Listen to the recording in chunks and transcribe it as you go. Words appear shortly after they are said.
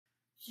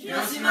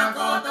広島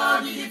高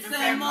等技術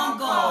専門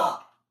校。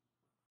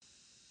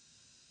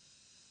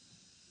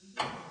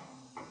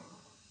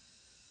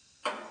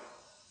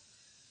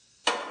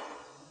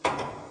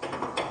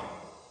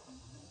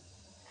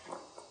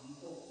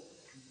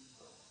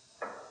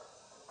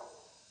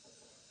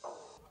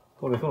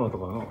取れそうなと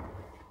こなの。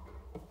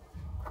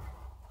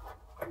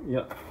い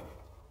や、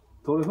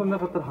取れそうにな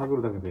かったらはぐ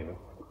るだけでよ。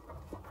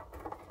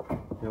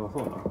やば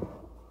そうな。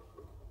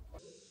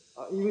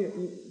あ、指、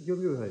気を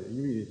つけてください。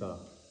指入れたら。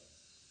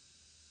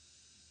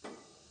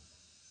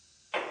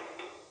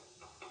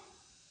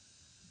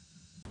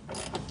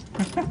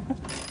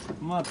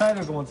まあ体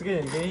力もつけ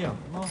なきゃいけんやん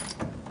な。す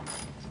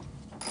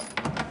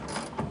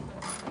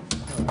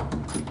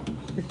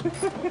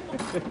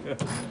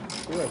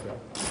ごいですよ。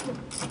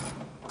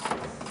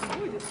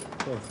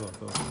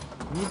そう。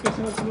昔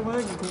の車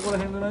焼きここら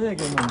辺塗らなきゃい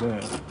けないんで、もう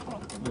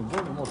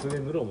全部もうそれで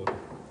塗ろう思って。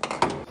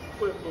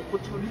これこっ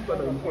ちのリップは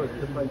向こうで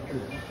鉄板に切る。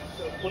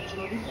こっち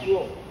のリップ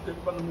を鉄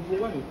板の向こう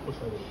側に押し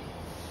てあげる。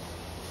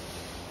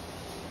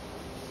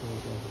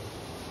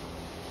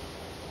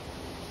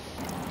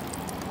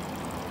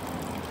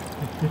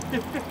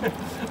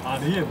あ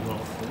りえんの、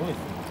すごいっす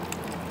ね。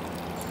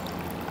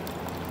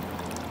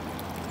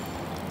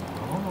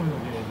青森の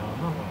芸人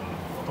なんか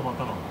まとまっ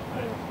たな。はい。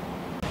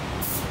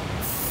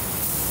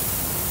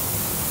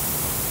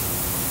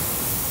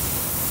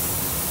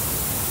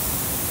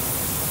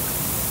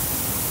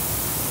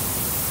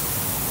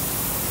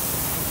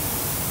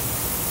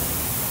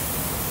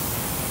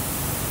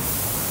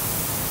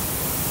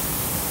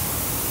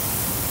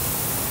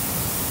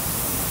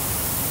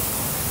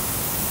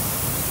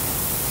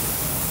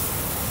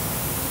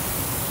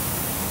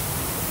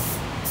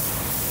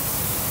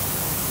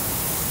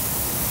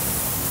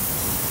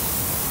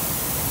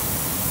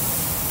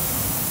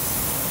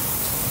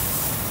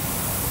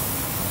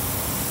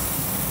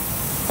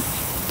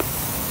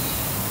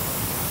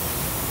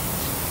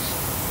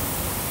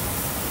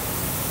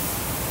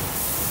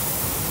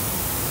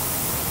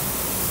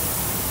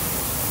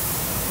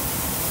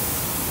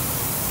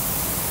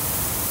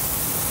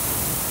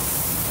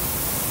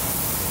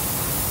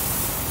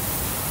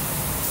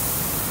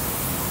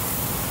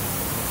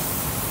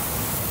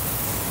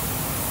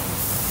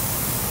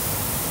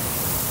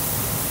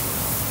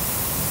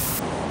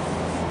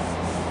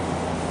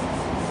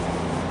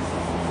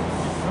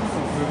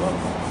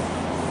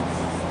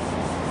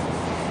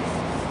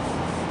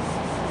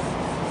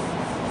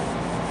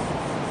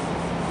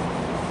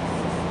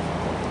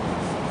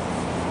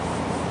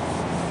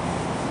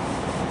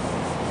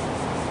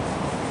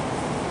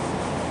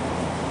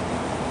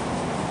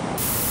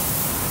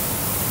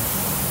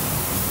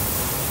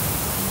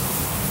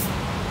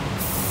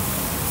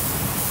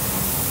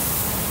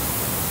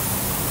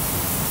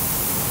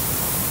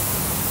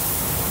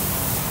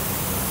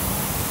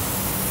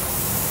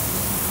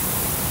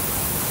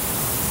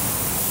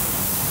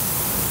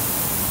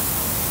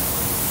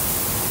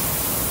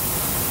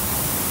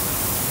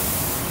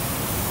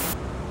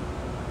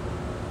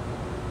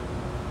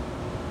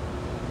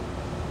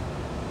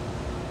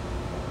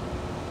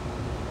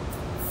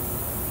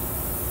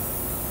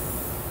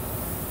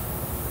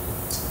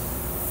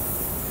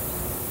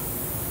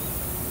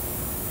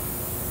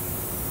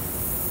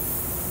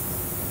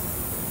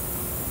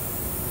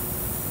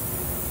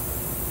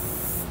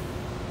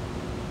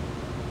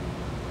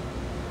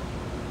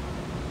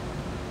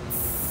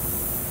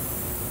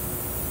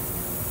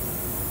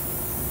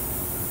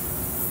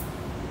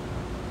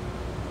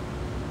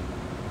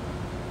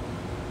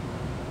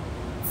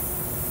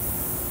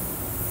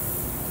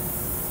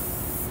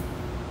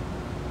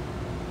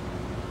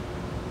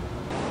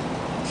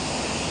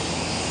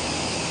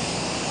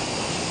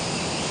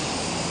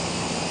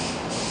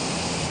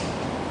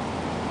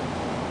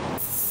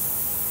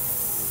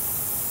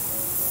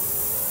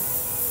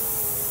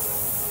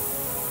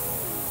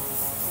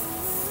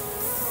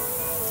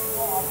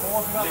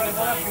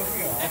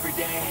Every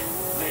day,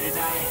 late at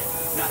night,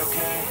 not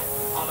okay.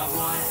 All I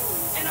want,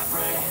 and I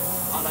pray,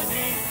 all I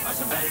need are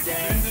some better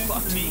days.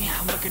 Fuck me,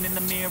 I'm looking in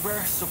the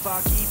mirror, so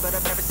foggy, but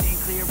I've never seen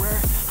clearer.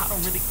 I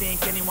don't really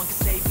think anyone can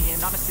save me,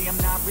 and honestly I'm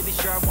not really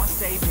sure I want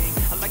saving.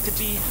 I like to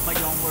be my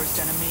own worst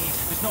enemy.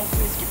 There's no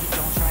risk if you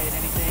don't try at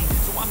anything,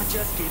 so I'ma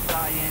just keep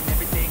flying.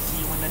 Everything,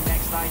 see you in the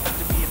next life, have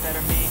to be a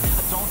better me.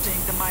 I don't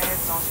think that my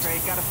head's on straight,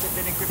 gotta flip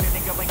it and grip it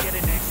and go and get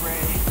an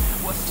x-ray.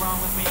 What's wrong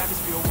with me? I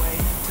just feel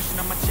weight pushing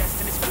on my chest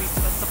and it squeezes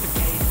till I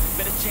suffocate.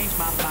 Better change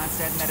my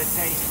mindset,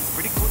 meditate. It's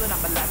pretty cool that I'm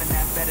alive and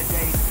have better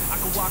days.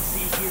 I could walk,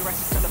 see, hear, I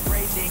should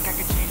celebrate. Think I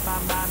could change my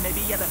mind,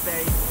 maybe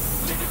elevate.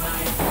 Living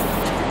life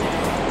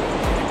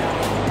every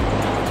day,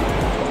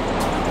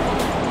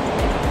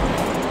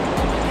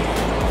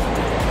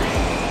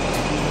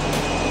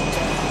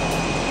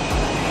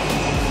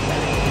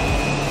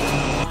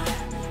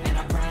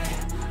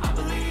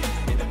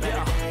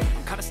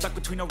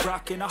 between a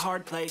rock and a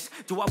hard place.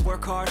 Do I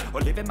work hard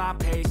or live at my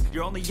pace?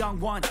 You're only young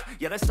once,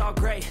 yeah that's all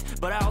great,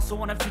 but I also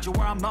want a future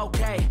where I'm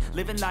okay.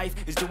 Living life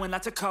is doing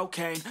lots of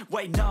cocaine.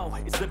 Wait no,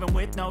 it's living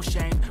with no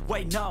shame.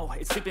 Wait no,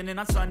 it's sleeping in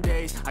on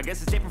Sundays. I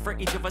guess it's different for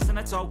each of us and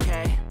that's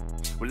okay.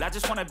 Well, I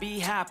just wanna be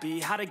happy.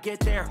 How to get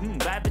there?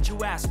 Glad that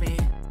you asked me.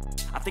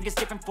 I think it's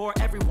different for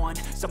everyone.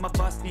 Some of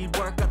us need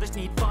work, others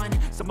need fun.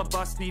 Some of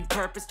us need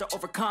purpose to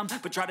overcome.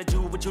 But try to do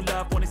what you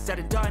love when it's said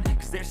and done.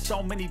 Cause there's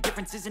so many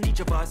differences in each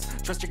of us.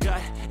 Trust your gut,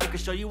 it can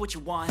show you what you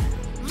want.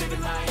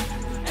 Living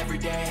life, every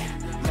day,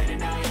 late at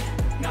night,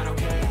 not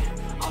okay.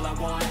 All I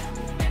want,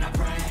 and I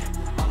pray,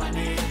 all I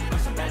need are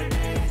some better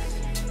days.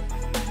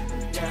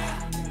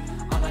 Yeah,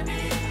 all I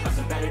need are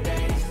some better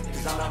days.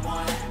 Cause all I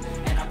want,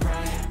 and I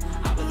pray,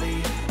 I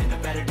believe in the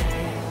better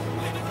days.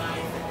 Living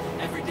life,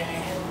 every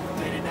day,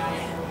 late at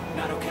night,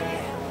 not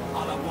okay.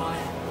 All I want,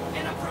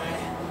 and I pray,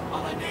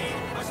 all I need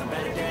are some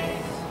better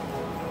days.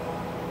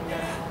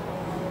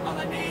 Yeah, all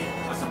I need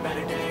are some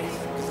better days.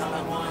 Cause all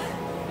I want,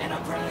 and I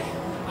pray,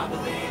 I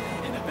believe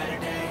in the better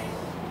days.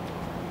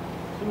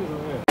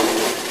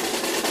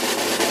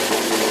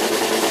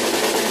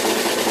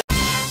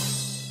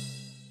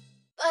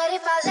 But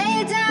if I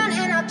lay down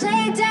and I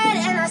play dead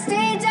and I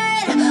stay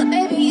dead,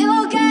 maybe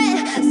you'll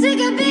get sick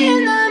of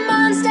being the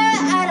monster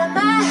out of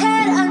my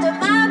head, under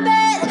my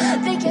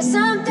bed. Think you're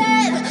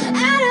something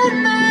out of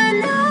my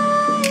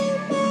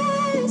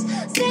nightmares,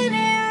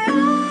 standing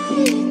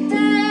right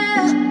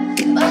there.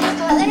 But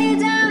if I lay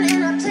down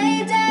and I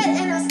play dead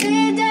and I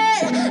stay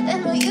dead, then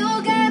will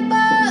you get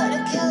bored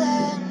of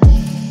killing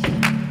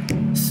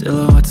me?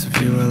 Silhouettes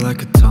of you are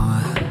like a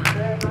taunt.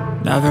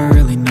 Never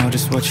really know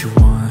just what you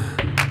want.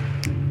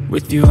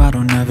 With you I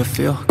don't ever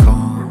feel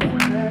calm.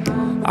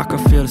 I can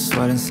feel the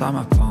sweat inside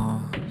my palm.